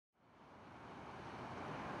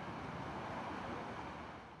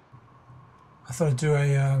I thought I'd do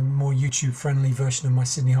a more YouTube-friendly version of my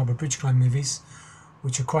Sydney Harbour bridge climb movies,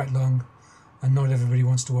 which are quite long, and not everybody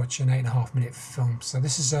wants to watch an 8.5-minute film. So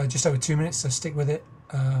this is just over 2 minutes, so stick with it.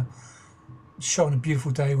 Shot on a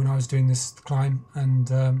beautiful day when I was doing this climb, and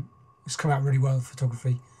it's come out really well, the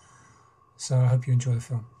photography. So I hope you enjoy the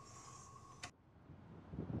film.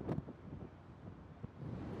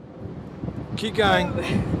 Keep going.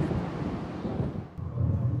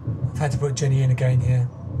 I've had to put Jenny in again here.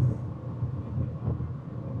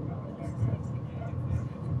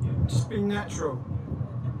 Just be natural.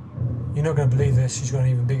 You're not going to believe this, she's got an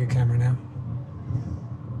even bigger camera now.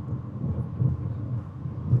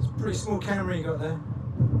 It's a pretty small camera you got there.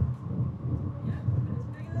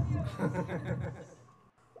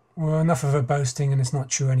 Well, enough of her boasting, and it's not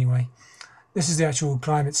true anyway. This is the actual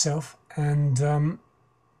climb itself, and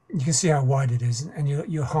you can see how wide it is, and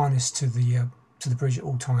you're harnessed to the bridge at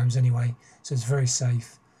all times anyway, so it's very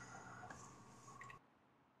safe.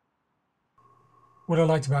 What I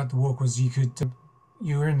liked about the walk was you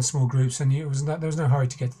were in small groups, and there was no hurry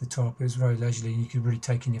to get to the top. It was very leisurely, and you could really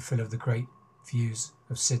take in your fill of the great views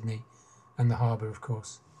of Sydney and the harbour, of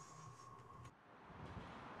course.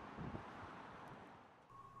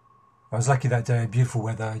 I was lucky that day, beautiful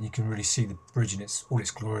weather, and you can really see the bridge in all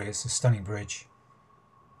its glory. It's a stunning bridge,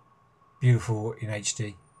 beautiful in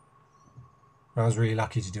HD. I was really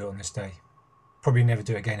lucky to do it on this day. Probably never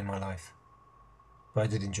do it again in my life, but I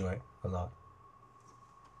did enjoy it a lot.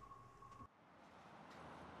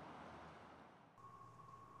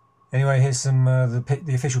 Anyway, here's some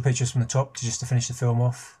the official pictures from the top just to finish the film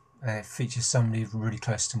off. And it features somebody really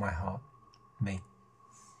close to my heart, me.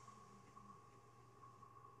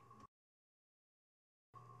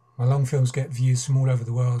 My long films get views from all over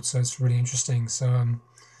the world, so it's really interesting. So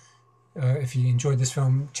if you enjoyed this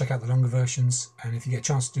film, check out the longer versions, and if you get a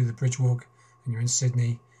chance to do the bridge walk and you're in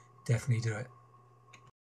Sydney, definitely do it.